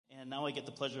And now I get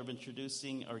the pleasure of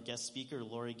introducing our guest speaker,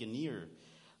 Lori Gainier.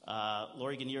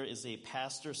 Lori Gainier is a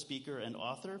pastor, speaker, and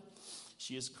author.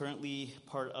 She is currently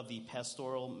part of the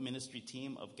pastoral ministry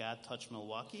team of God Touch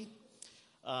Milwaukee.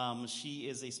 She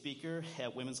is a speaker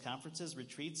at women's conferences,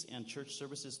 retreats, and church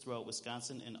services throughout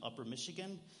Wisconsin and Upper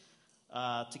Michigan.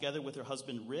 Together with her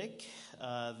husband, Rick,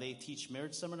 they teach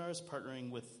marriage seminars,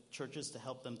 partnering with churches to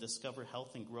help them discover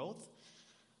health and growth.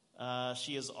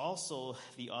 She is also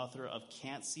the author of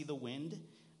Can't See the Wind,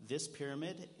 This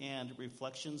Pyramid, and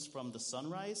Reflections from the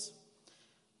Sunrise,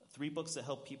 3 books that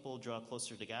help people draw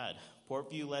closer to God.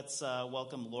 Portview, let's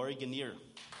welcome Lori Gainier.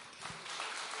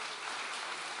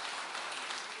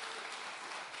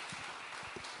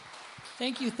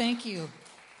 Thank you.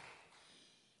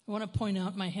 I want to point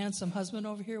out my handsome husband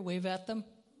over here. Wave at them.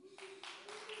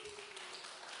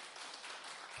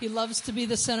 He loves to be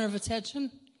the center of attention.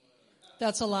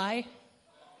 That's a lie.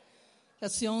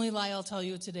 That's the only lie I'll tell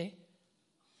you today.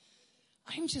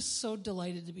 I'm just so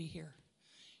delighted to be here.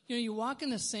 You know, you walk in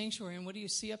the sanctuary, and what do you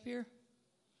see up here?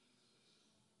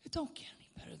 It don't get any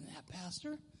better than that,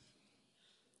 Pastor.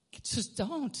 It just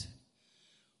don't.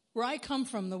 Where I come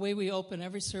from, the way we open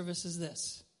every service is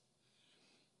this.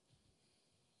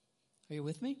 Are you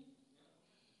with me?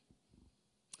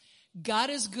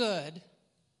 God is good.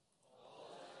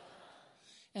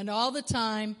 And all the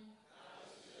time.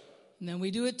 And then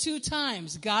we do it 2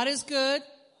 times. God is good.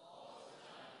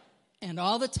 And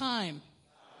all the time.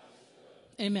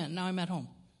 Amen. Now I'm at home.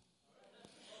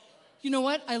 You know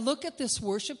what? I look at this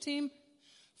worship team.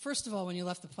 First of all, when you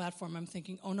left the platform, I'm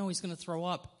thinking, oh no, he's going to throw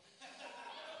up.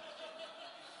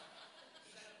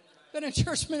 Been in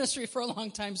church ministry for a long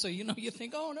time, so you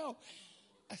think, oh no.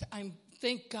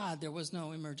 Thank God there was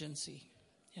no emergency.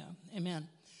 Yeah, amen.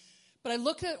 But I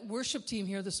look at worship team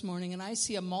here this morning, and I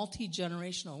see a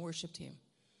multi-generational worship team.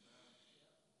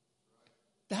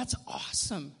 That's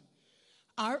awesome.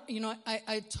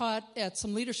 I taught at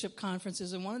some leadership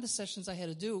conferences, and one of the sessions I had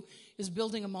to do is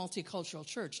building a multicultural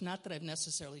church. Not that I've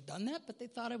necessarily done that, but they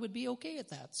thought I would be okay at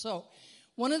that. So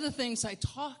one of the things I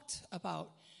talked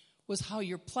about was how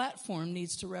your platform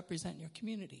needs to represent your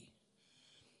community.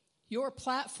 Your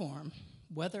platform,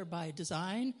 whether by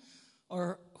design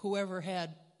or whoever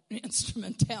had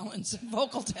instrument talents and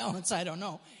vocal talents, I don't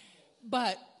know.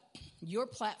 But your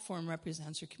platform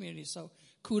represents your community, so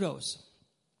kudos.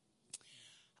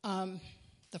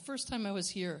 The first time I was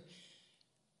here,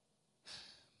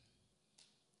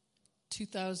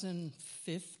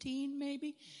 2015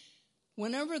 maybe,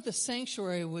 whenever the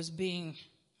sanctuary was being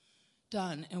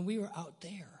done and we were out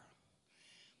there,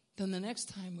 then the next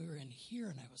time we were in here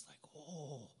and I was like,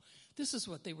 oh, this is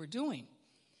what they were doing.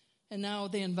 And now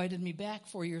they invited me back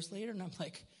 4 years later, and I'm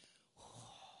like, oh,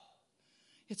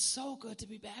 it's so good to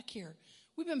be back here.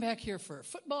 We've been back here for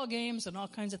football games and all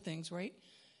kinds of things, right?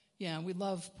 Yeah, we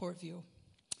love Portview.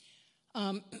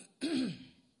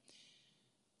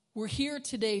 We're here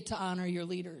today to honor your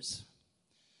leaders,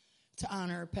 to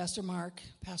honor Pastor Mark,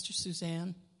 Pastor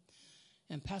Suzanne,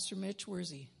 and Pastor Mitch. Where is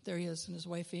he? There he is, and his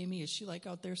wife Amy. Is she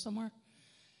out there somewhere?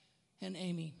 And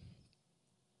Amy.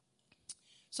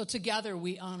 So together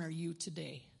we honor you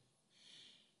today.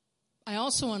 I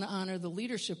also want to honor the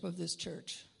leadership of this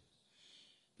church,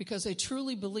 because I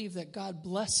truly believe that God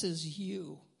blesses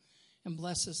you and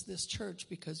blesses this church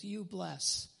because you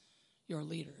bless your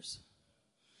leaders.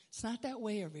 It's not that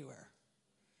way everywhere.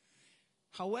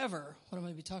 However, what I'm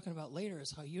going to be talking about later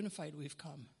is how unified we've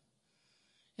come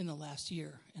in the last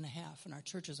year and a half in our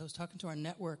churches. I was talking to our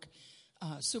network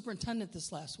superintendent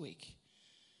this last week.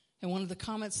 And one of the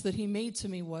comments that he made to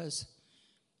me was,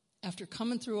 after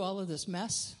coming through all of this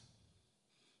mess,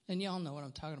 and y'all know what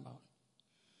I'm talking about,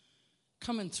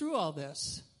 coming through all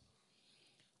this,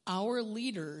 our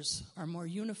leaders are more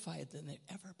unified than they've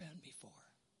ever been before.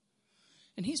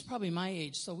 And he's probably my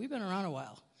age, so we've been around a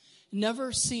while.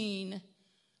 Never seen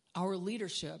our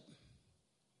leadership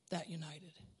that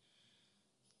united.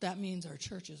 That means our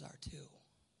churches are too.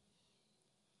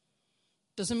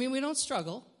 Doesn't mean we don't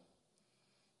struggle,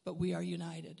 but we are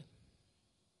united.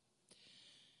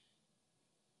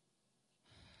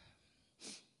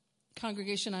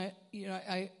 Congregation, I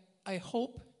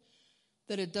hope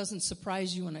that it doesn't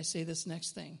surprise you when I say this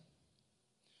next thing.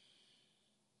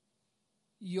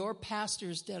 Your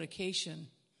pastor's dedication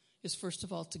is first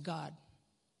of all to God,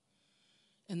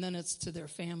 and then it's to their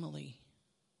family,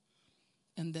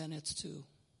 and then it's to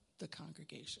the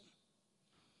congregation.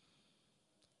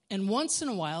 And once in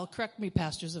a while, correct me,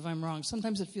 pastors, if I'm wrong,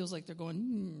 sometimes it feels like they're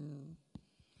going,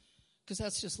 because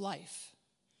that's just life.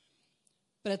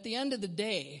 But at the end of the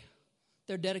day,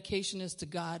 their dedication is to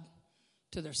God,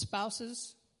 to their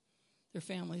spouses, their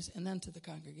families, and then to the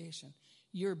congregation.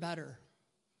 You're better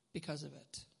because of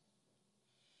it.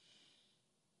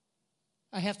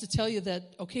 I have to tell you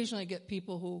that occasionally I get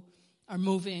people who are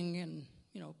moving, and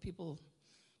people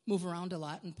move around a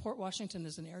lot, and Port Washington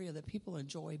is an area that people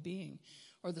enjoy being,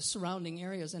 or the surrounding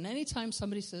areas. And anytime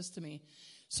somebody says to me,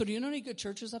 so do you know any good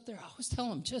churches up there? I always tell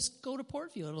them, just go to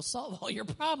Portview. It'll solve all your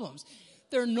problems.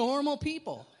 They're normal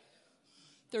people.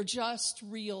 They're just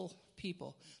real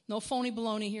people. No phony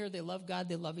baloney here. They love God.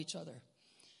 They love each other.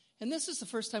 And this is the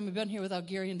first time we've been here without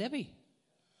Gary and Debbie.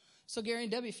 So Gary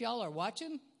and Debbie, if y'all are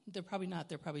watching, they're probably not.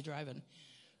 They're probably driving.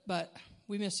 But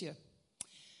we miss you.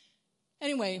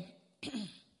 Anyway,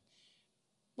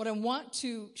 what I want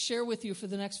to share with you for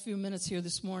the next few minutes here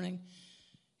this morning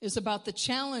is about the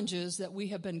challenges that we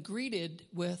have been greeted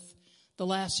with the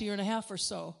last year and a half or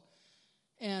so.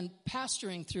 And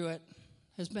pastoring through it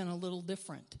has been a little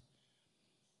different.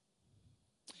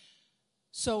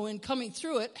 So in coming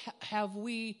through it, have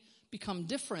we become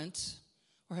different,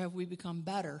 or have we become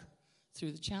better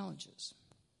through the challenges?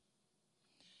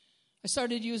 I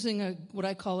started using what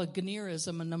I call a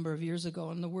Ganierism a number of years ago,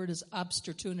 and the word is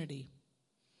obstretunity.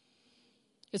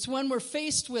 It's when we're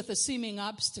faced with a seeming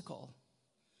obstacle,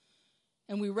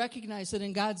 and we recognize that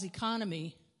in God's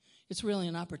economy, it's really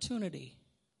an opportunity.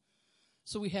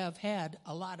 So we have had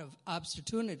a lot of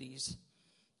opportunities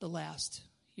the last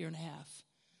year and a half.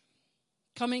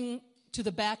 Coming to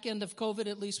the back end of COVID,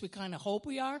 at least we kind of hope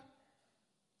we are.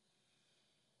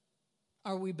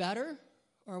 Are we better,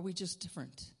 or are we just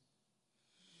different?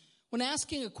 When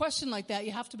asking a question like that,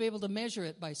 you have to be able to measure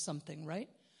it by something, right?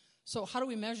 So how do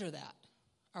we measure that?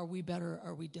 Are we better, or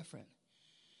are we different?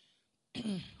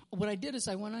 What I did is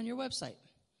I went on your website,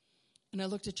 and I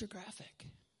looked at your graphic.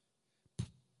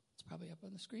 It's probably up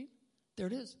on the screen. There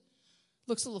it is.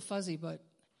 Looks a little fuzzy, but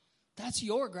that's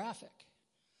your graphic.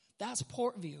 That's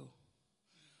Portview.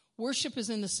 Worship is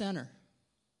in the center.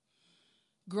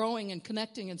 Growing and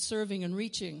connecting and serving and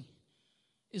reaching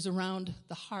is around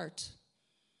the heart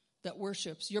that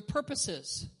worships. Your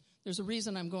purposes. There's a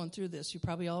reason I'm going through this. You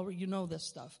probably already know this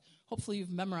stuff. Hopefully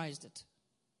you've memorized it.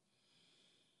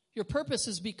 Your purpose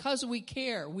is because we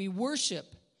care. We worship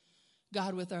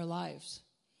God with our lives.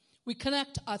 We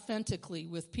connect authentically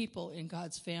with people in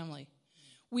God's family.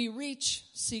 We reach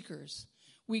seekers.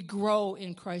 We grow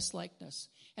in Christ-likeness.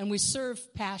 And we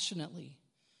serve passionately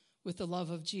with the love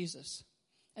of Jesus.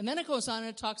 And then it goes on and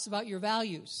it talks about your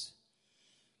values.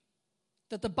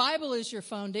 That the Bible is your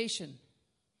foundation.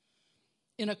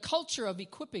 In a culture of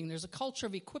equipping, there's a culture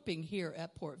of equipping here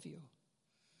at Portview.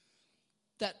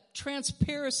 That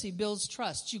transparency builds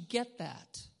trust. You get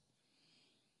that.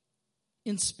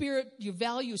 In spirit, you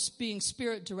value being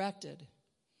spirit-directed.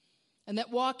 And that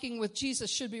walking with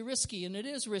Jesus should be risky, and it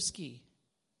is risky.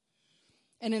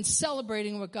 And in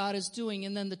celebrating what God is doing.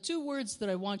 And then the two words that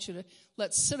I want you to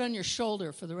let sit on your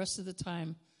shoulder for the rest of the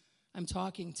time I'm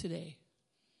talking today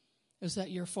is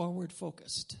that you're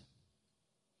forward-focused.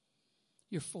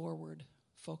 You're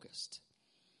forward-focused.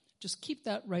 Just keep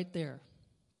that right there.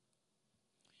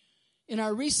 In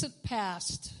our recent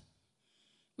past,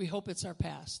 we hope it's our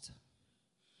past.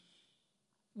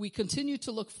 We continue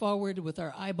to look forward with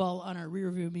our eyeball on our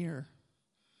rearview mirror.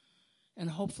 And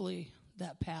hopefully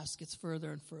that past gets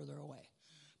further and further away.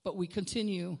 But we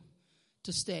continue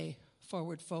to stay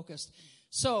forward-focused.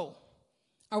 So,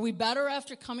 are we better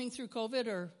after coming through COVID,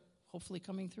 or hopefully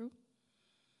coming through?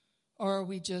 Or are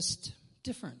we just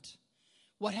different?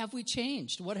 What have we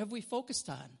changed? What have we focused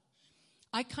on?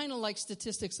 I kind of like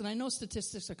statistics, and I know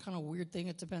statistics are kind of a weird thing.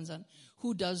 It depends on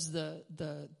who does the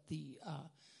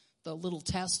little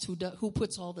test, who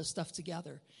puts all this stuff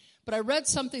together. But I read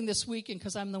something this week, and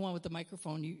because I'm the one with the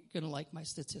microphone, you're going to like my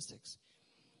statistics.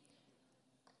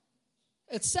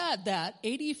 It said that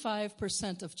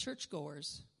 85% of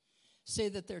churchgoers say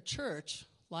that their church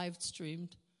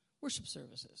live-streamed worship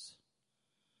services.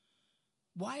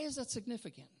 Why is that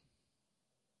significant?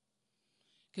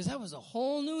 Because that was a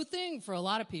whole new thing for a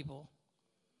lot of people.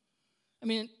 I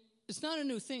mean, it's not a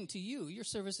new thing to you. Your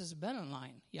service has been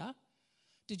online, yeah?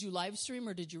 Did you live stream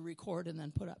or did you record and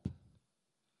then put up?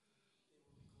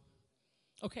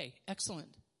 Okay,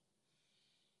 excellent.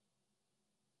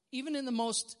 Even in the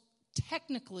most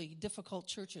technically difficult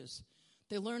churches,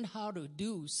 they learned how to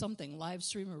do something, live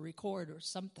stream or record or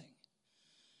something.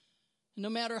 No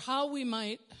matter how we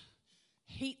might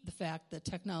hate the fact that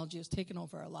technology has taken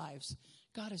over our lives,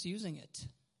 God is using it.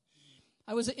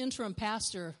 I was an interim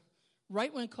pastor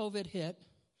right when COVID hit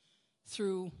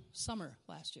through summer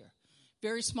last year.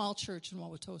 Very small church in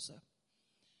Wauwatosa.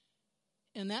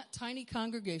 In that tiny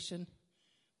congregation,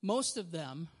 most of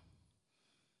them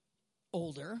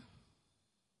older,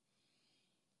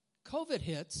 COVID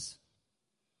hits,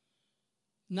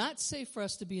 not safe for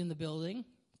us to be in the building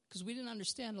because we didn't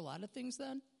understand a lot of things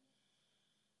then.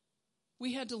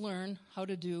 We had to learn how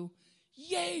to do,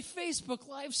 yay, Facebook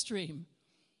live stream.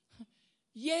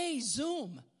 Yay,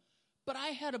 Zoom. But I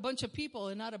had a bunch of people,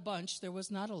 and not a bunch, there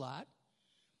was not a lot,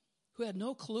 who had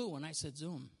no clue when I said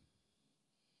Zoom.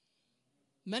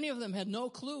 Many of them had no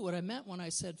clue what I meant when I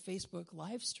said Facebook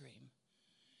live stream.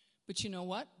 But you know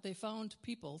what? They found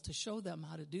people to show them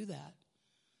how to do that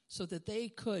so that they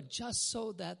could, just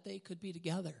so that they could be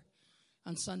together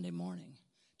on Sunday morning,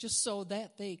 just so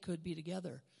that they could be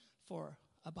together for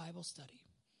a Bible study.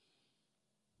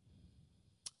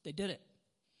 They did it.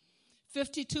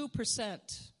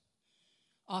 52%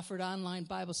 offered online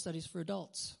Bible studies for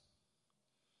adults.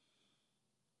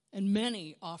 And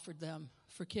many offered them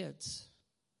for kids.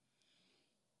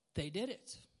 They did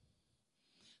it.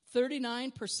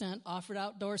 39% offered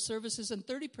outdoor services, and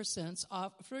 30%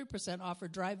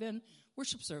 offered drive-in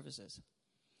worship services.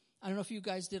 I don't know if you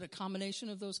guys did a combination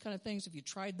of those kind of things, if you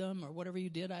tried them or whatever you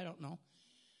did, I don't know.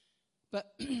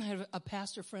 But I have a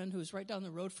pastor friend who's right down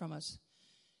the road from us,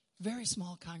 very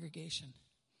small congregation.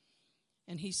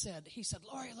 And he said,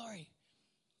 Lori,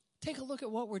 take a look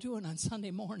at what we're doing on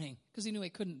Sunday morning, because he knew I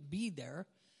couldn't be there.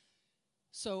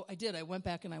 So I did. I went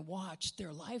back and I watched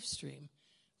their live stream.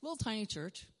 Little tiny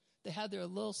church. They had their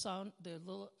little sound, their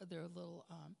little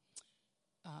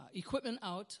equipment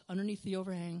out underneath the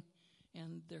overhang,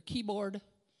 and their keyboard,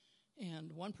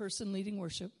 and one person leading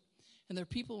worship, and their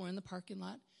people were in the parking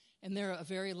lot, and they're a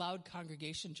very loud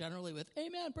congregation, generally with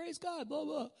 "Amen, praise God," blah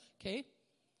blah. Okay,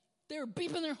 they were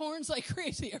beeping their horns like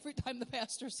crazy every time the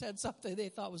pastor said something they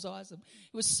thought was awesome.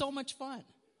 It was so much fun.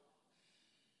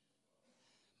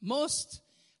 Most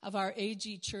of our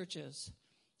AG churches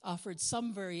offered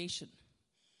some variation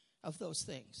of those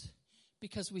things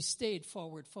because we stayed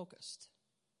forward focused.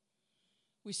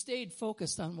 We stayed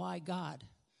focused on why God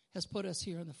has put us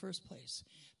here in the first place.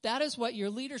 That is what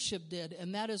your leadership did,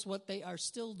 and that is what they are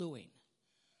still doing,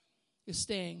 is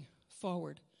staying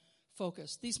forward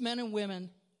focused. These men and women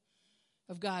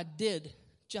of God did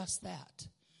just that.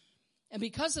 And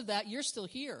because of that, you're still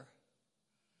here.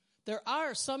 There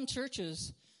are some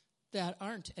churches that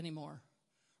aren't anymore,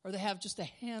 or they have just a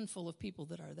handful of people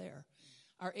that are there.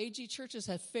 Our AG churches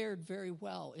have fared very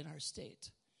well in our state,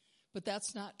 but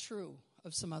that's not true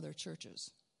of some other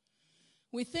churches.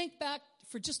 We think back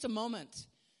for just a moment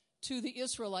to the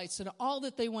Israelites and all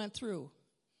that they went through.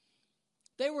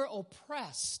 They were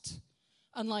oppressed,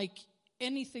 unlike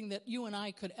anything that you and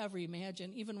I could ever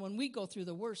imagine, even when we go through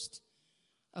the worst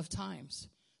of times.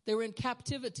 They were in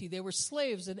captivity. They were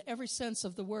slaves in every sense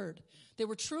of the word. They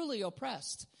were truly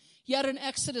oppressed. Yet in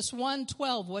Exodus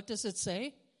 1:12, what does it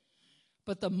say?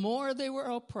 But the more they were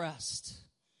oppressed,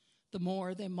 the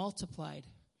more they multiplied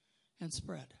and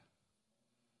spread.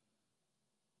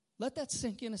 Let that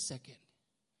sink in a second.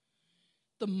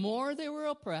 The more they were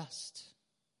oppressed,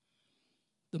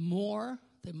 the more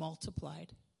they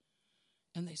multiplied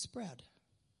and they spread.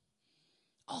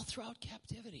 All throughout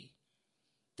captivity.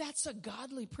 That's a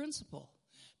godly principle.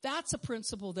 That's a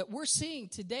principle that we're seeing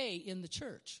today in the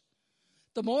church.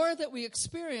 The more that we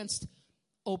experienced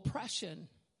oppression,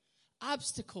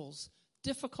 obstacles,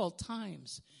 difficult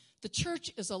times, the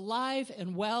church is alive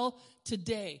and well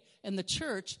today, and the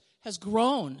church has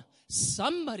grown.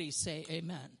 Somebody say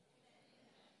amen.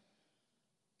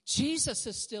 Jesus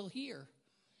is still here.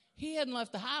 He hadn't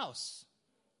left the house.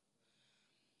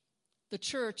 The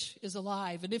church is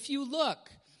alive. And if you look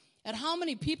at how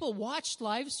many people watched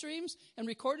live streams and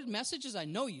recorded messages, I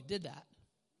know you did that.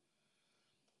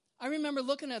 I remember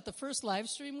looking at the first live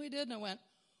stream we did, and I went,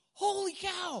 holy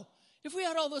cow, if we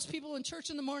had all those people in church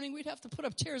in the morning, we'd have to put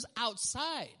up chairs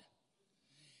outside.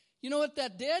 You know what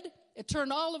that did? It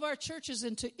turned all of our churches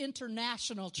into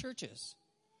international churches.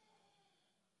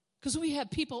 Because we had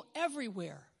people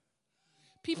everywhere.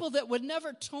 People that would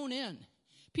never tune in.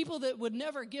 People that would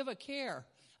never give a care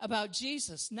about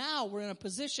Jesus. Now we're in a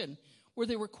position where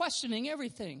they were questioning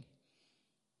everything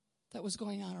that was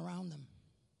going on around them.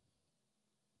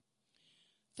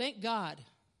 Thank God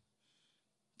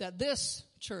that this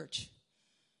church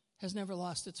has never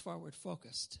lost its forward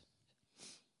focus.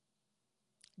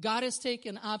 God has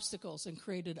taken obstacles and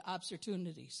created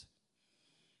opportunities.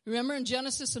 Remember in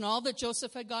Genesis and all that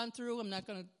Joseph had gone through? I'm not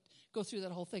going to go through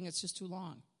that whole thing. It's just too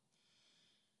long.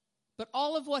 But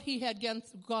all of what he had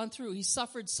gone through, he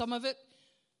suffered some of it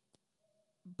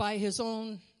by his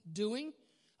own doing,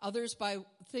 others by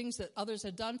things that others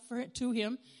had done to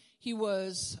him. He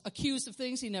was accused of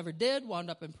things he never did,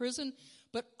 wound up in prison.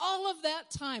 But all of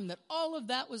that time that all of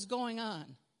that was going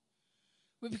on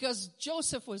Because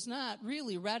Joseph was not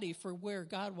really ready for where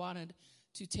God wanted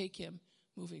to take him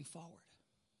moving forward.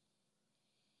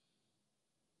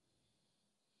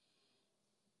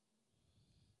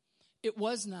 It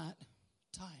was not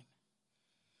time.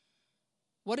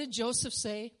 What did Joseph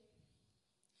say?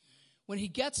 When he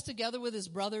gets together with his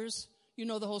brothers, you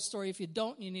know the whole story. If you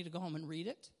don't, you need to go home and read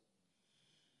it.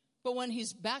 But when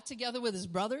he's back together with his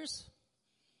brothers,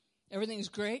 everything's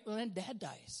great. Well, then Dad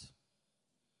dies.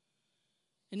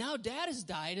 And now Dad has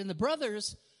died, and the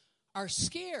brothers are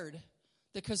scared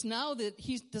because now that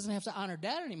he doesn't have to honor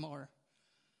Dad anymore,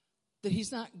 that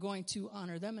he's not going to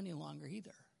honor them any longer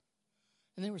either.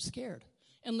 And they were scared.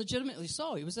 And legitimately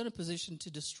so. He was in a position to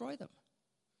destroy them.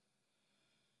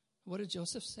 What did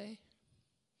Joseph say?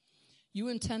 You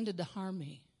intended to harm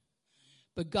me,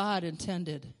 but God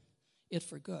intended it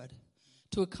for good,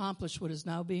 to accomplish what is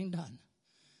now being done,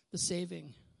 the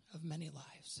saving of many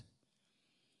lives.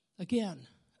 Again,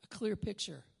 a clear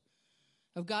picture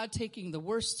of God taking the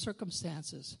worst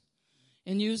circumstances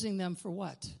and using them for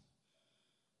what?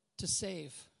 To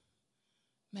save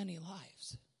many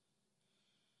lives.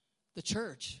 The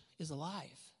church is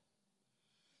alive.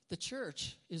 The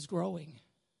church is growing.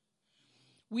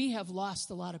 We have lost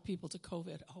a lot of people to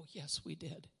COVID. Oh, yes, we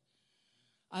did.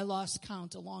 I lost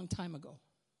count a long time ago.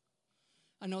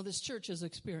 I know this church has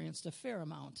experienced a fair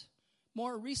amount,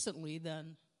 more recently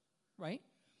than, right?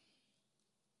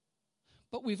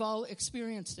 But we've all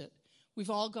experienced it. We've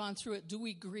all gone through it. Do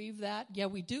we grieve that? Yeah,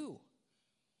 we do.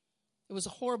 It was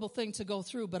a horrible thing to go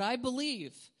through, but I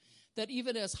believe that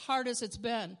even as hard as it's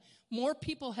been, more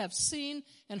people have seen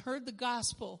and heard the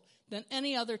gospel than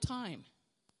any other time.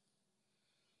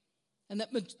 And that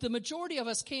the majority of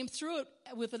us came through it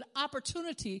with an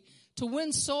opportunity to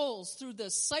win souls through the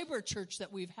cyber church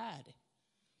that we've had.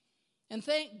 And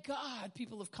thank God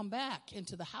people have come back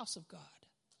into the house of God.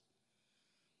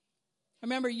 I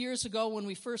remember years ago when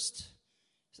we first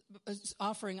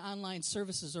offering online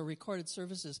services or recorded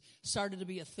services started to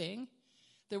be a thing.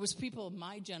 There was people in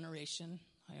my generation,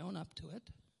 I own up to it,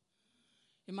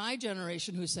 in my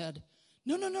generation who said,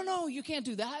 no, you can't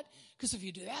do that. Because if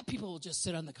you do that, people will just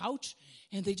sit on the couch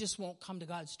and they just won't come to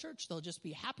God's church. They'll just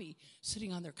be happy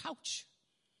sitting on their couch.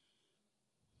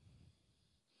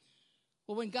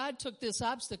 Well, when God took this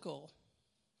obstacle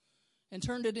and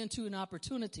turned it into an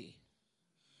opportunity,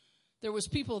 there was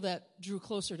people that drew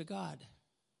closer to God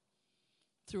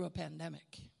through a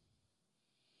pandemic.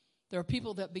 There are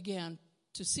people that began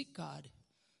to seek God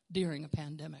during a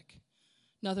pandemic.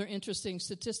 Another interesting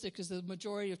statistic is the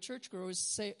majority of churchgoers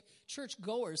say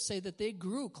that they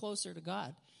grew closer to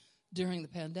God during the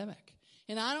pandemic.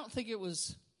 And I don't think it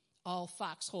was all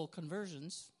foxhole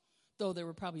conversions, though there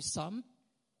were probably some.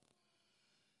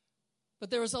 But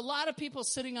there was a lot of people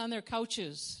sitting on their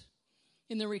couches,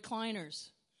 in their recliners,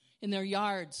 in their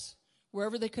yards,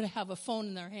 wherever they could have a phone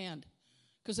in their hand,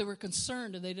 because they were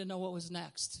concerned and they didn't know what was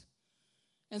next.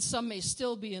 And some may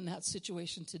still be in that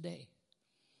situation today.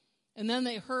 And then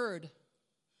they heard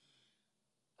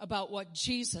about what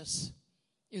Jesus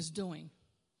is doing.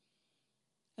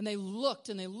 And they looked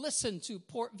and they listened to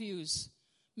Portview's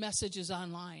messages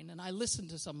online. And I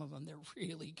listened to some of them. They're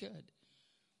really good.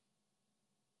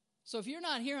 So if you're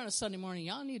not here on a Sunday morning,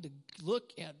 y'all need to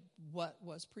look at what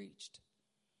was preached.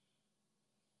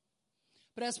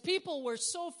 But as people were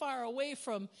so far away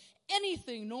from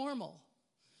anything normal,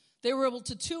 they were able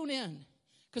to tune in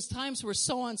because times were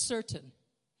so uncertain.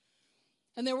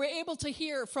 And they were able to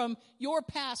hear from your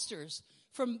pastors,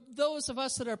 from those of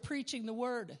us that are preaching the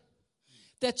word,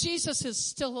 that Jesus is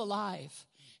still alive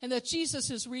and that Jesus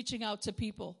is reaching out to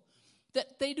people,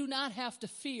 that they do not have to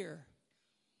fear.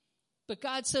 But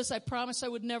God says, I promise I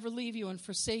would never leave you and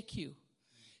forsake you.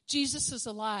 Jesus is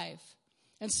alive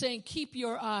and saying, keep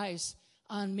your eyes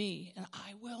on me and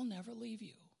I will never leave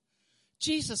you.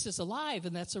 Jesus is alive,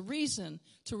 and that's a reason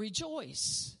to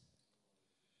rejoice.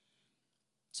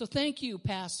 So thank you,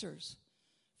 pastors,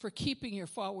 for keeping your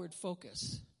forward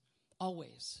focus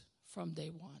always from day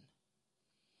one.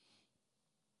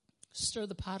 Stir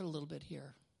the pot a little bit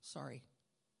here. Sorry.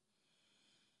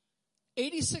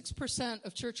 86%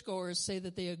 of churchgoers say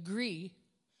that they agree.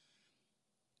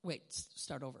 Wait,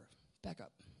 start over. Back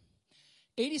up.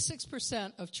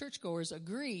 86% of churchgoers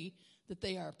agree that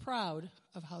they are proud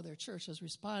of how their church has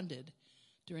responded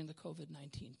during the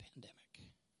COVID-19 pandemic.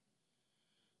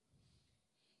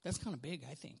 That's kind of big,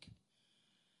 I think.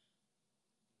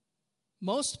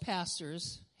 Most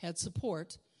pastors had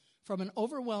support from an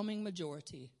overwhelming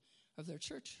majority of their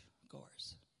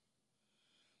churchgoers.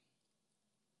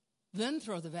 Then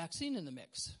throw the vaccine in the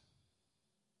mix.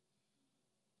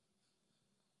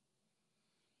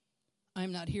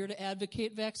 I'm not here to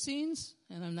advocate vaccines,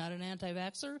 and I'm not an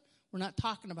anti-vaxxer. We're not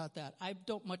talking about that. I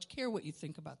don't much care what you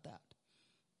think about that.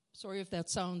 Sorry if that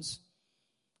sounds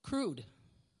crude.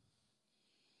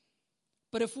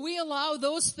 But if we allow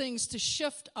those things to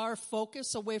shift our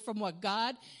focus away from what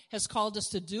God has called us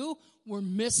to do, we're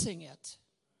missing it.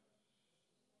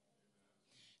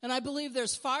 And I believe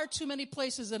there's far too many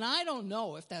places, and I don't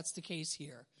know if that's the case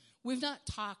here. We've not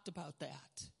talked about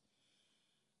that.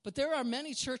 But there are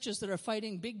many churches that are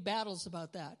fighting big battles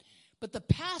about that. But the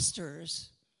pastors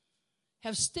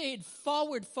have stayed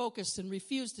forward focused and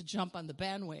refused to jump on the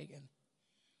bandwagon.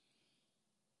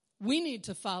 We need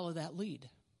to follow that lead.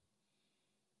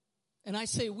 And I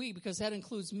say we because that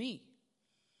includes me.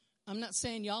 I'm not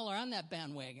saying y'all are on that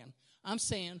bandwagon. I'm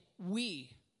saying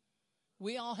we.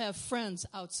 We all have friends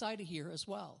outside of here as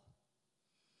well.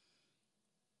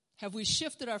 Have we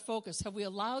shifted our focus? Have we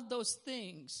allowed those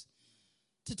things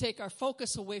to take our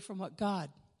focus away from what God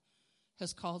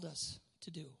has called us to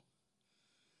do?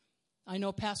 I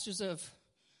know pastors have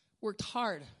worked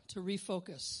hard to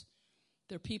refocus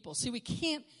their people. See, we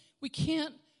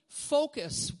can't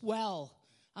focus well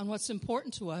on what's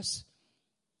important to us.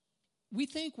 We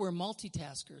think we're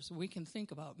multitaskers. We can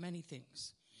think about many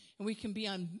things. And we can be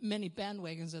on many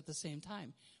bandwagons at the same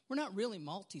time. We're not really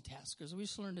multitaskers. We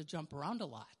just learn to jump around a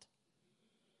lot.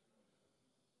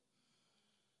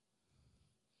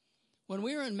 When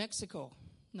we were in Mexico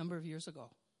a number of years ago,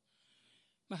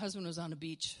 my husband was on the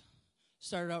beach,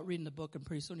 started out reading the book, and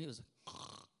pretty soon he was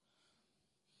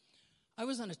I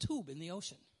was on a tube in the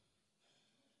ocean.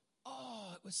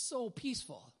 Oh, it was so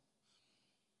peaceful.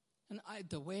 And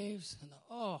the waves and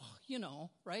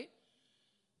right?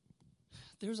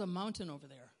 There's a mountain over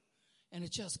there, and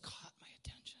it just caught my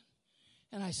attention.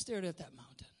 And I stared at that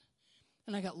mountain,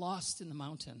 and I got lost in the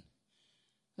mountain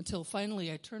until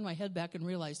finally I turned my head back and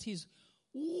realized he's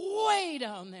way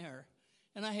down there,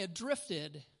 and I had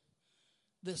drifted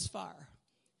this far.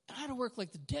 And I had to work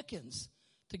like the dickens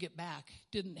to get back.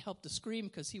 Didn't help to scream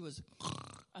because he was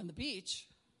on the beach.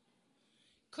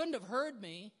 Couldn't have heard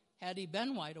me had he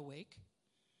been wide awake.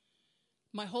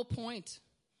 My whole point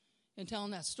in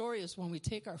telling that story is when we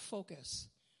take our focus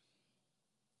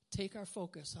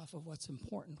off of what's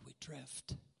important, we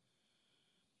drift.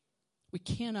 We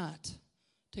cannot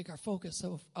take our focus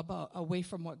away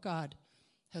from what God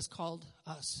has called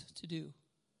us to do.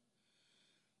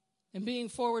 And being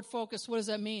forward focused, what does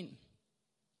that mean?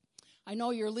 I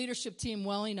know your leadership team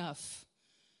well enough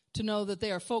to know that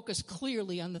they are focused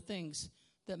clearly on the things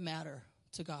that matter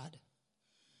to God.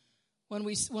 When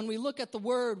we look at the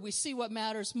Word, we see what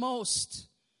matters most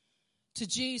to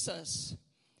Jesus.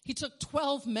 He took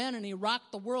 12 men and he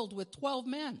rocked the world with 12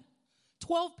 men.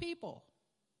 12 people.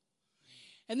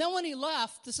 And then when he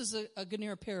left, this is a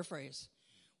Genier paraphrase.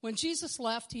 When Jesus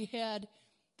left, he had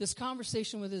this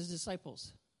conversation with his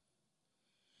disciples.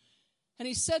 And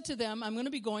he said to them, I'm going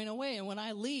to be going away, and when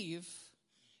I leave,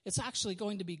 it's actually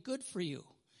going to be good for you.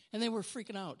 And they were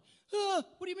freaking out. What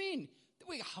do you mean?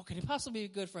 How can it possibly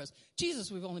be good for us?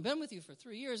 Jesus, we've only been with you for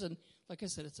 3 years. And like I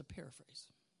said, it's a paraphrase.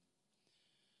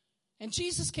 And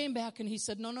Jesus came back and he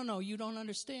said, no, you don't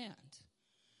understand.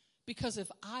 Because if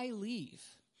I leave,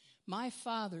 my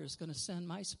Father is going to send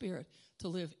my Spirit to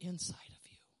live inside of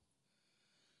you.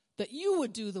 That you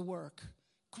would do the work,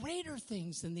 greater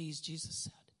things than these, Jesus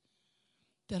said,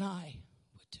 than I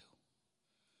would do.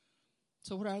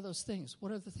 So what are those things?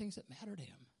 What are the things that matter to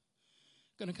him?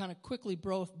 I'm going to kind of quickly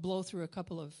blow through a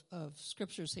couple of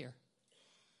scriptures here.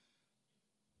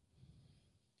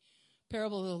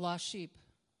 Parable of the lost sheep,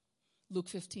 Luke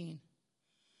 15.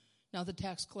 Now the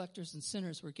tax collectors and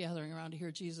sinners were gathering around to hear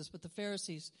Jesus, but the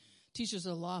Pharisees, teachers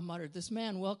of the law, muttered, "This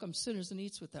man welcomes sinners and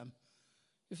eats with them."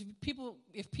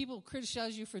 If people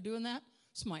criticize you for doing that,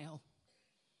 smile.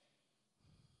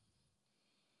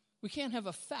 We can't have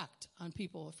effect on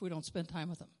people if we don't spend time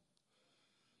with them.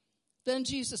 Then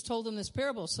Jesus told them this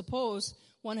parable. Suppose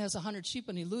one has 100 sheep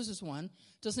and he loses one.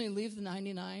 Doesn't he leave the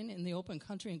 99 in the open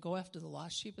country and go after the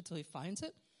lost sheep until he finds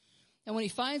it? And when he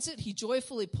finds it, he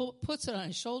joyfully puts it on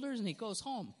his shoulders and he goes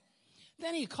home.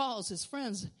 Then he calls his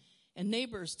friends and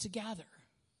neighbors together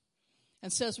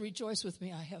and says, "Rejoice with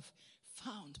me, I have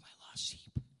found my lost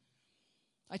sheep."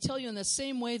 I tell you, in the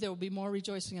same way, there will be more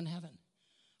rejoicing in heaven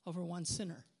over one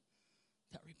sinner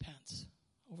that repents,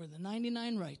 over the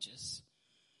 99 righteous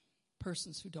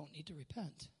persons who don't need to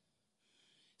repent.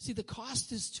 See, the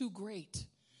cost is too great.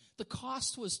 The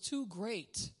cost was too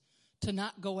great to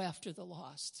not go after the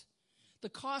lost. The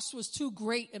cost was too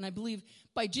great, and I believe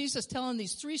by Jesus telling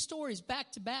these 3 stories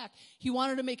back to back, he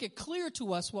wanted to make it clear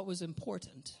to us what was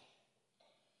important.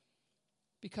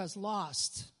 Because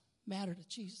lost matter to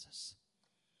Jesus.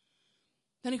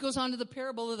 Then he goes on to the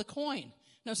parable of the coin.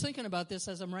 And I was thinking about this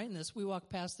as I'm writing this. We walk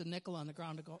past a nickel on the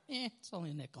ground and go, it's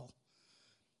only a nickel.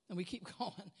 And we keep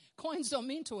going. Coins don't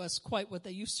mean to us quite what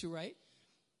they used to, right?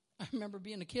 I remember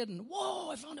being a kid and, whoa,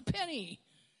 I found a penny.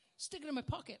 Stick it in my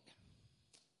pocket.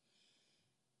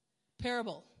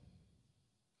 Parable.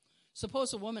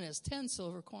 Suppose a woman has 10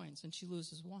 silver coins and she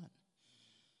loses one.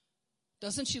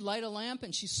 Doesn't she light a lamp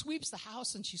and she sweeps the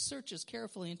house and she searches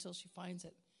carefully until she finds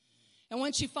it? And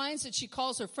when she finds it, she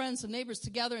calls her friends and neighbors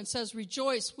together and says,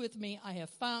 rejoice with me, I have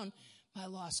found my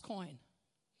lost coin.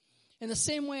 In the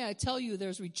same way, I tell you,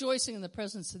 there's rejoicing in the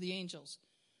presence of the angels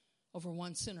over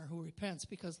one sinner who repents,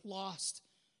 because lost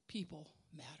people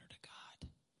matter to God.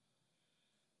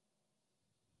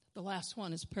 The last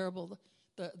one is the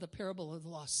parable of the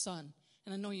lost son.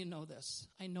 And I know you know this.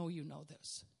 I know you know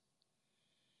this.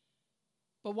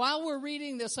 But while we're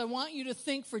reading this, I want you to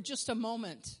think for just a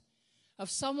moment of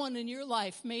someone in your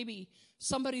life, maybe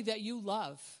somebody that you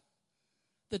love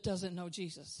that doesn't know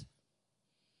Jesus.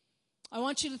 I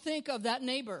want you to think of that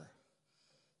neighbor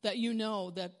that you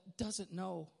know that doesn't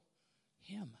know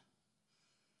him.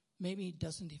 Maybe he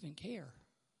doesn't even care.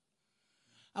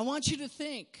 I want you to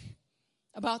think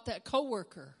about that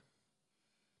coworker,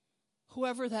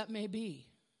 whoever that may be.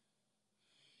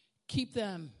 Keep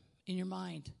them in your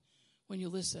mind when you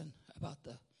listen about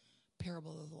the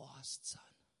parable of the lost son.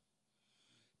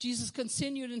 Jesus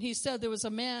continued and he said, there was a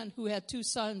man who had 2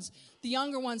 sons. The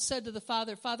younger one said to the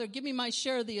father, Father, give me my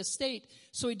share of the estate.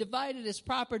 So he divided his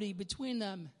property between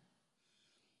them.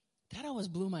 That always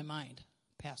blew my mind,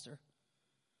 Pastor.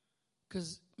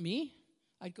 Because me,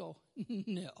 I'd go,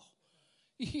 no.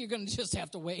 You're going to just have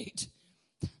to wait.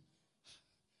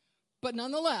 But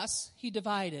nonetheless, he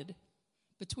divided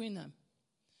between them.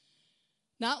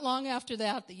 Not long after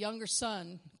that, the younger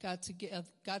son got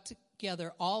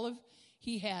together all of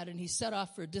he had, and he set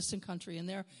off for a distant country, and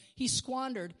there he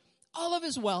squandered all of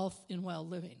his wealth in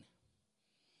wild living.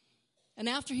 And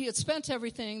after he had spent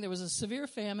everything, there was a severe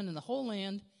famine in the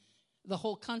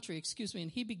whole country,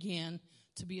 and he began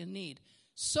to be in need.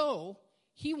 So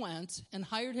he went and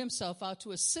hired himself out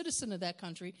to a citizen of that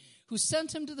country who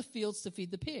sent him to the fields to feed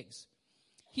the pigs.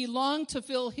 He longed to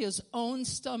fill his own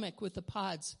stomach with the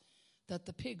pods that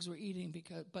the pigs were eating,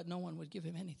 but no one would give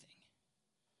him anything.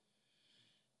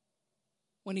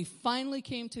 When he finally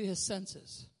came to his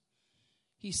senses,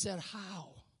 he said,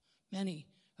 how many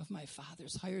of my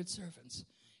father's hired servants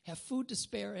have food to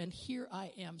spare, and here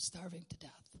I am starving to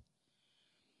death.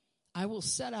 I will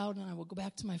set out and I will go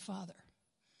back to my father,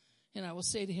 and I will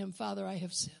say to him, Father, I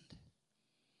have sinned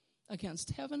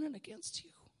against heaven and against you.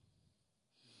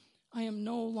 I am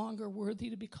no longer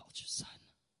worthy to be called your son.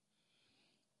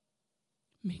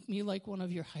 Make me like one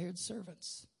of your hired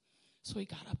servants. So he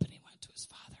got up and he went to his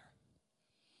father.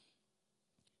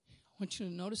 I want you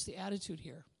to notice the attitude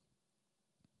here.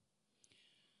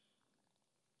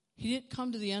 He didn't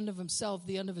come to the end of himself,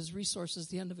 the end of his resources,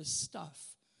 the end of his stuff,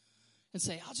 and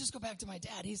say, I'll just go back to my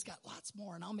dad. He's got lots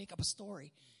more, and I'll make up a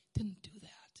story. Didn't do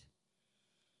that.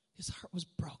 His heart was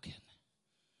broken.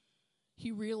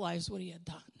 He realized what he had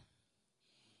done.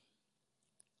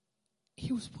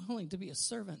 He was willing to be a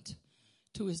servant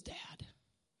to his dad.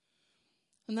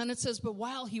 And then it says, but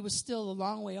while he was still a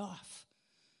long way off,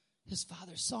 his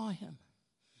father saw him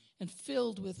and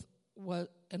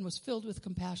was filled with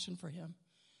compassion for him.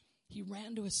 He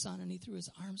ran to his son and he threw his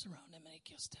arms around him and he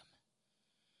kissed him.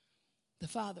 The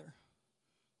father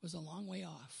was a long way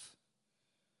off.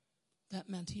 That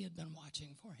meant he had been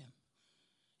watching for him.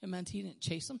 It meant he didn't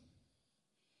chase him.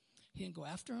 He didn't go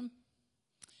after him.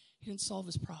 He didn't solve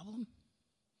his problem.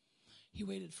 He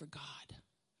waited for God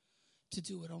to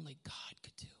do what only God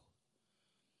could do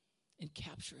and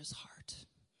capture his heart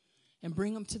and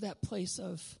bring him to that place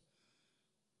of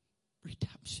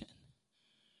redemption.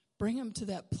 Bring him to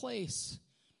that place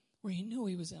where he knew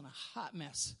he was in a hot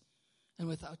mess, and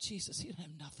without Jesus, he didn't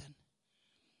have nothing.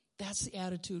 That's the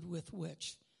attitude with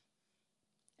which.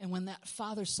 And when that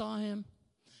father saw him,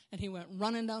 and he went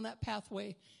running down that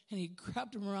pathway, and he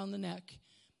grabbed him around the neck,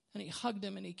 and he hugged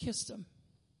him, and he kissed him.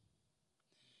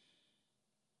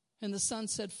 And the son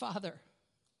said, Father,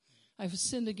 I've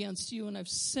sinned against you, and I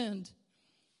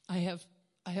have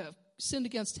sinned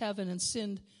against heaven and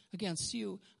sinned against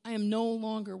you. I am no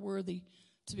longer worthy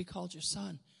to be called your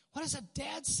son. What does a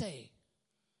dad say?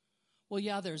 Well,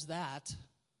 yeah, there's that.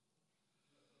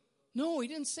 No, he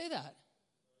didn't say that.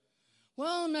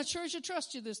 Well, I'm not sure I should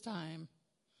trust you this time.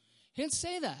 He didn't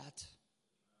say that.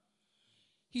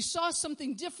 He saw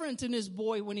something different in his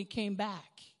boy when he came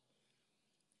back.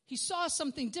 He saw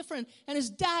something different, and his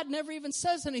dad never even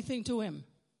says anything to him.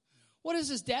 What does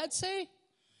his dad say?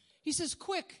 He says,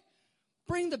 quick,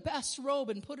 Bring the best robe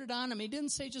and put it on him. He didn't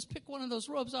say just pick one of those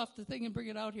robes off the thing and bring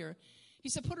it out here. He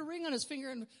said put a ring on his finger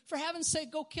and for heaven's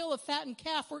sake go kill a fattened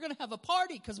calf. We're going to have a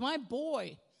party because my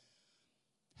boy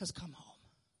has come home.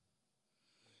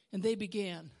 And they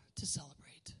began to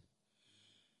celebrate.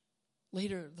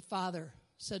 Later, the father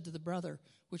said to the brother,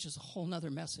 which is a whole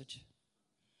nother message,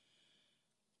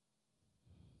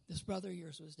 this brother of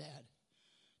yours was dead.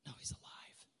 Now he's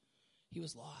alive. He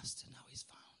was lost, and now he's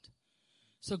found.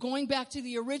 So going back to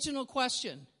the original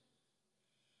question,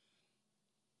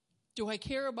 do I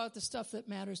care about the stuff that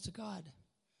matters to God?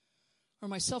 Or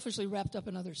am I selfishly wrapped up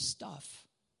in other stuff?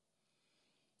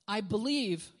 I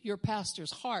believe your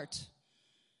pastor's heart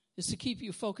is to keep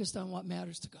you focused on what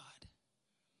matters to God.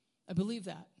 I believe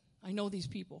that. I know these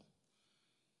people.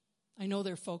 I know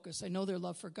their focus. I know their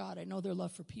love for God. I know their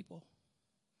love for people.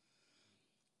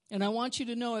 And I want you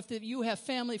to know if you have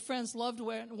family, friends, loved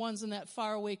ones in that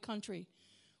faraway country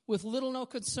with little no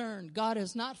concern, God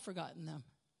has not forgotten them.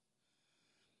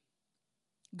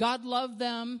 God loved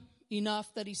them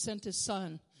enough that he sent his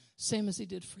son, same as he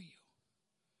did for you.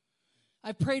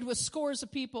 I've prayed with scores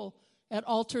of people at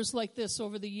altars like this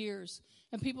over the years.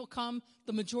 And people come,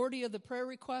 the majority of the prayer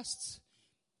requests,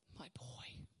 my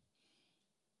boy,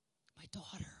 my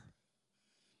daughter,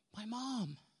 my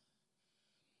mom.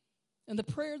 And the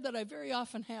prayer that I very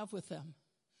often have with them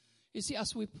is,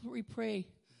 yes, we pray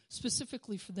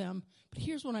specifically for them. But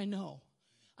here's what I know.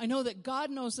 I know that God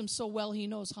knows them so well, he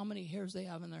knows how many hairs they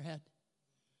have in their head.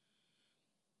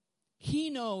 He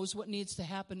knows what needs to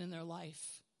happen in their life.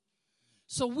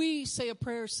 So we say a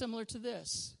prayer similar to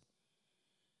this.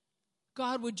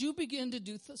 God, would you begin to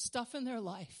do stuff in their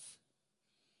life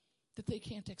that they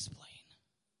can't explain?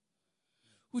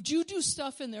 Would you do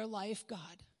stuff in their life, God,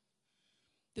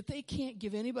 that they can't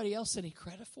give anybody else any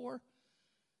credit for?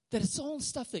 That it's all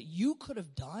stuff that you could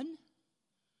have done?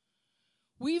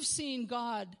 We've seen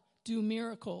God do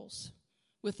miracles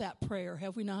with that prayer,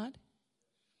 have we not?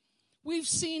 We've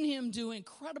seen him do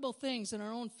incredible things in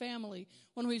our own family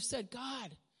when we've said,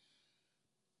 God,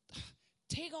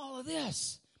 take all of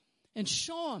this and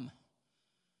show them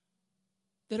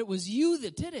that it was you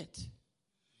that did it.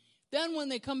 Then when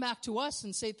they come back to us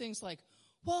and say things like,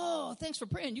 whoa, thanks for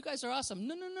praying. You guys are awesome.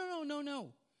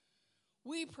 No.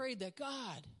 We prayed that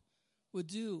God would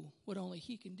do what only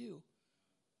he can do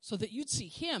so that you'd see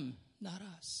him, not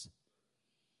us.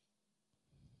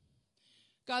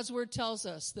 God's word tells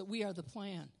us that we are the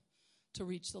plan to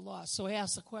reach the lost. So I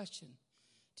ask the question,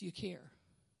 do you care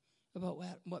about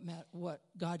what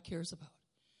God cares about?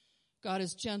 God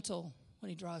is gentle when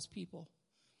he draws people.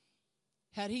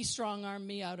 Had he strong-armed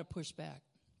me, I would have pushed back.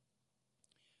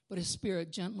 But his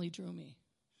spirit gently drew me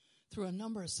through a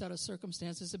number of set of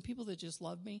circumstances and people that just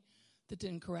loved me, that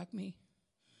didn't correct me,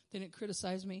 they didn't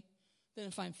criticize me, they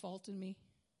didn't find fault in me.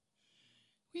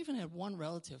 We even had one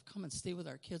relative come and stay with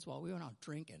our kids while we went out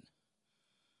drinking.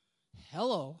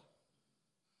 Hello.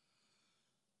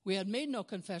 We had made no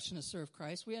confession to serve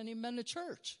Christ. We hadn't even been to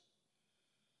church.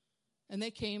 And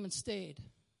they came and stayed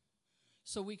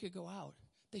so we could go out.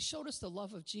 They showed us the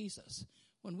love of Jesus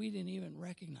when we didn't even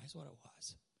recognize what it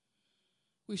was.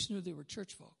 We just knew they were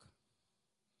church folk.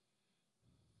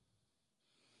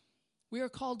 We are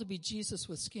called to be Jesus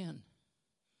with skin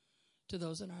to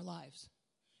those in our lives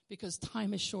because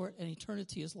time is short and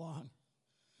eternity is long.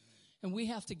 And we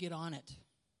have to get on it.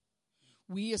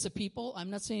 We as a people, I'm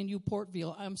not saying you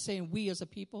Portville, I'm saying we as a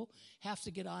people have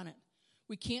to get on it.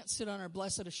 We can't sit on our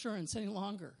blessed assurance any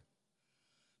longer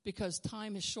because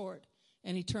time is short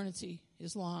and eternity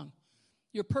is long.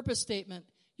 Your purpose statement,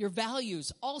 your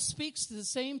values, all speaks to the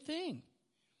same thing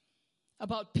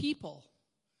about people,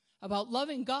 about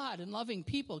loving God and loving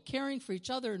people, caring for each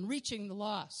other and reaching the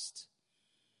lost,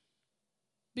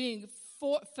 being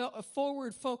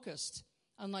forward focused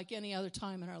unlike any other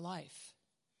time in our life.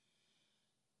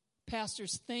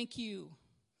 Pastors, thank you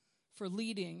for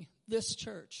leading this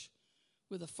church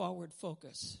with a forward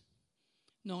focus,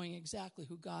 knowing exactly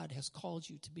who God has called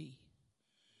you to be.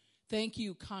 Thank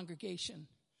you, congregation,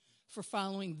 for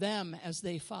following them as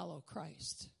they follow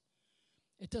Christ.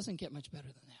 It doesn't get much better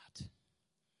than that.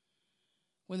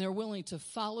 When they're willing to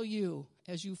follow you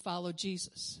as you follow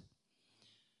Jesus.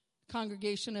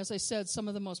 Congregation, as I said, some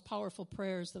of the most powerful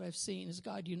prayers that I've seen is,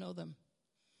 God, you know them.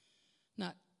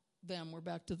 Not them, we're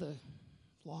back to the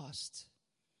lost.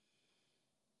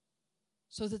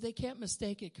 So that they can't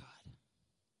mistake it, God.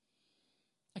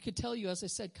 I could tell you, as I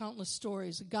said, countless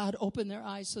stories. God opened their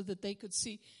eyes so that they could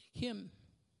see him.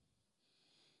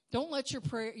 Don't let your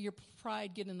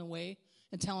pride get in the way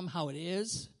and tell them how it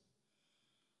is.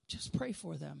 Just pray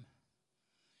for them.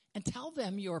 And tell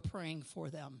them you're praying for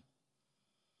them.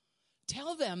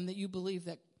 Tell them that you believe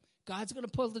that God's going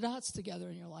to pull the dots together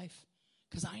in your life,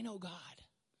 because I know God.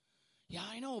 Yeah,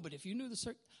 I know, but if you knew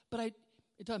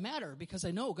it doesn't matter, because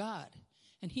I know God,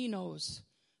 and he knows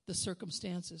the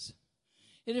circumstances.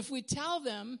 And if we tell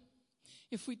them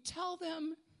that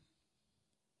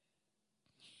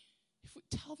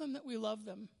we love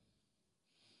them,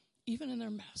 even in their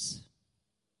mess,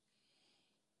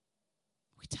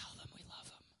 we tell them we love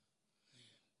them,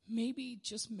 maybe,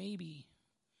 just maybe,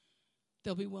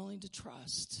 they'll be willing to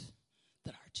trust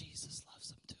that our Jesus loves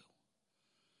them too.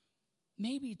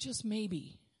 Maybe, just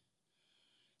maybe,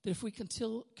 that if we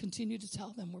continue to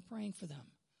tell them we're praying for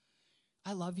them,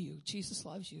 I love you, Jesus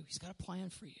loves you, he's got a plan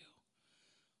for you.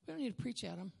 We don't need to preach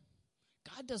at them.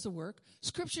 God does the work.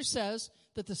 Scripture says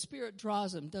that the Spirit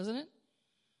draws them, doesn't it?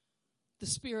 The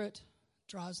Spirit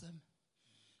draws them.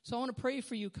 So I want to pray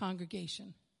for you,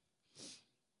 congregation.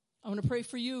 I want to pray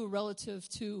for you relative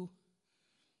to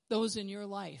those in your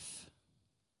life.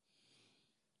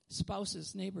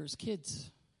 Spouses, neighbors,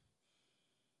 kids.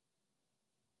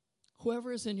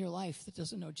 Whoever is in your life that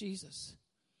doesn't know Jesus.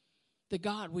 That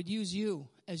God would use you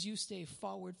as you stay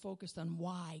forward focused on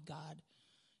why God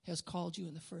has called you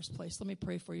in the first place. Let me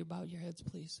pray for you. Bow your heads,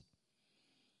 please.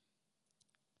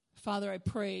 Father, I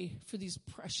pray for these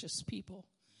precious people,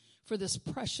 for this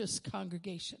precious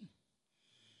congregation.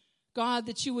 God,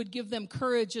 that you would give them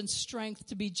courage and strength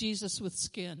to be Jesus with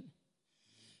skin,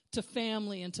 to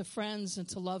family and to friends and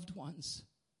to loved ones.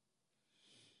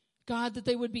 God, that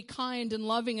they would be kind and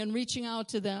loving and reaching out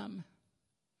to them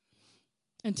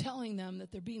and telling them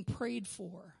that they're being prayed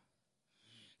for.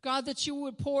 God, that you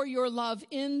would pour your love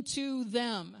into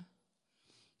them,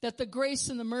 that the grace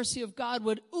and the mercy of God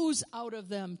would ooze out of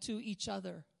them to each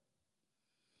other,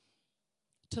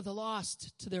 to the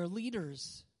lost, to their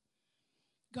leaders.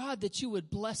 God, that you would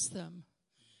bless them.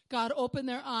 God, open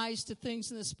their eyes to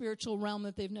things in the spiritual realm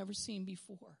that they've never seen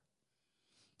before,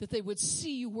 that they would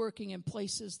see you working in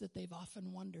places that they've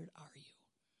often wondered, are you?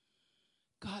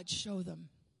 God, show them.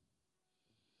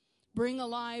 Bring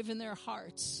alive in their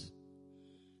hearts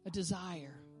a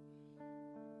desire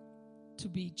to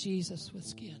be Jesus with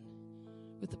skin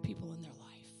with the people in their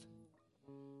life.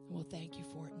 And we'll thank you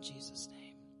for it in Jesus'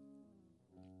 name.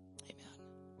 Amen.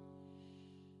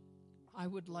 I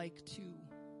would like to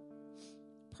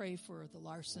pray for the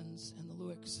Larsons and the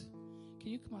Lewicks. Can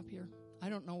you come up here? I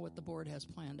don't know what the board has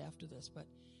planned after this, but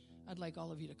I'd like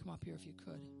all of you to come up here if you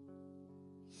could.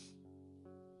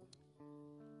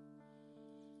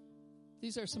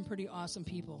 These are some pretty awesome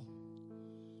people.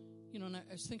 You know, and I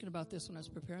was thinking about this when I was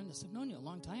preparing this. I've known you a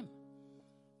long time.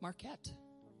 Marquette.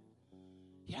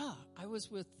 Yeah, I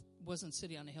wasn't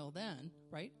City on a Hill then,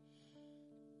 right?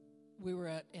 We were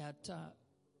at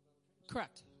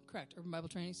correct, Urban Bible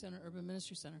Training Center, Urban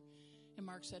Ministry Center. And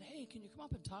Mark said, hey, can you come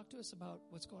up and talk to us about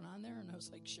what's going on there? And I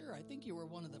was like, sure, I think you were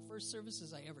one of the first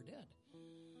services I ever did.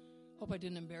 Hope I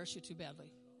didn't embarrass you too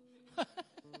badly.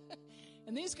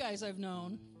 And these guys I've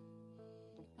known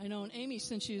Amy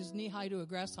since she was knee-high to a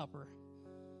grasshopper.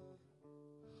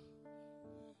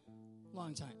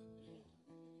 Long time.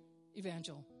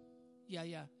 Evangel.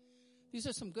 Yeah. These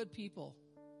are some good people.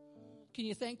 Can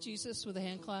you thank Jesus with a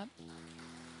hand clap?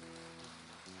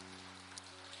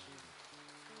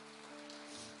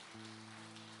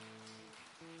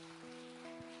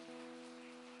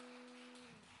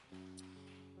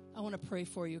 I want to pray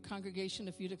for you. Congregation,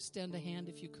 if you'd extend a hand,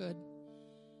 if you could,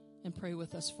 and pray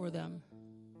with us for them.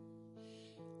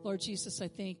 Lord Jesus, I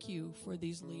thank you for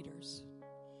these leaders.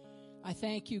 I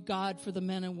thank you, God, for the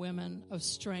men and women of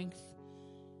strength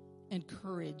and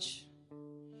courage.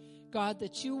 God,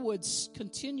 that you would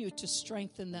continue to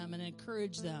strengthen them and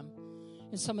encourage them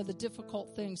in some of the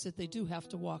difficult things that they do have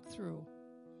to walk through.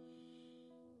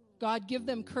 God, give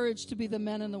them courage to be the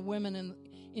men and the women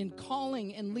in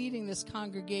calling and leading this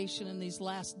congregation in these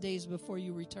last days before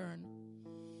you return.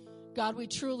 God, we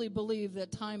truly believe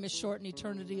that time is short and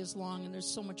eternity is long, and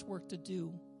there's so much work to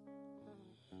do.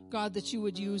 God, that you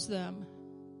would use them.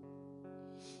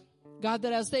 God,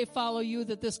 that as they follow you,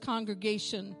 that this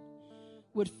congregation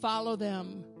would follow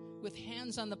them with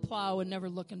hands on the plow and never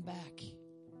looking back.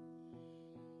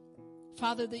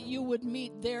 Father, that you would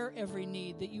meet their every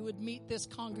need, that you would meet this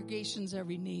congregation's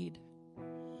every need.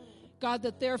 God,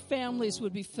 that their families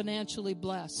would be financially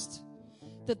blessed,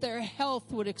 that their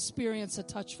health would experience a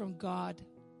touch from God,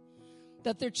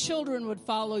 that their children would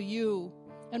follow you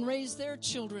and raise their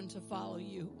children to follow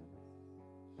you.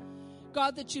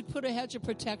 God, that you'd put a hedge of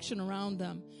protection around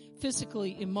them,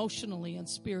 physically, emotionally, and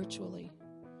spiritually.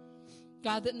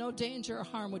 God, that no danger or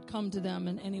harm would come to them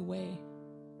in any way.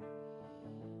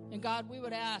 And God, we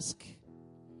would ask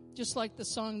Just like the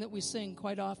song that we sing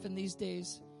quite often these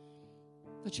days,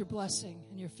 let your blessing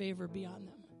and your favor be on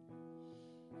them.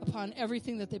 Upon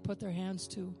everything that they put their hands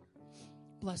to,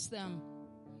 bless them,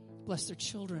 bless their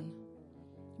children,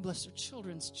 bless their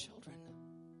children's children.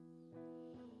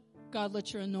 God,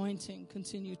 let your anointing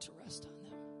continue to rest on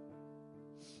them.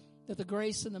 That the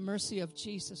grace and the mercy of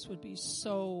Jesus would be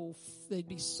they'd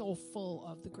be so full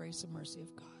of the grace and mercy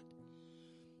of God.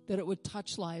 That it would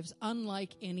touch lives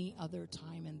unlike any other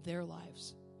time in their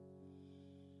lives.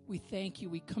 We thank you.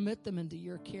 We commit them into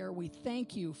your care. We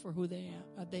thank you for who they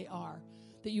are.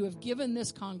 That you have given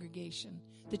this congregation.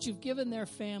 That you've given their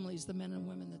families the men and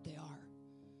women that they are.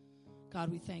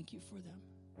 God, we thank you for them.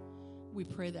 We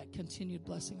pray that continued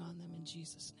blessing on them in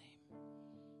Jesus' name.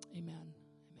 Amen.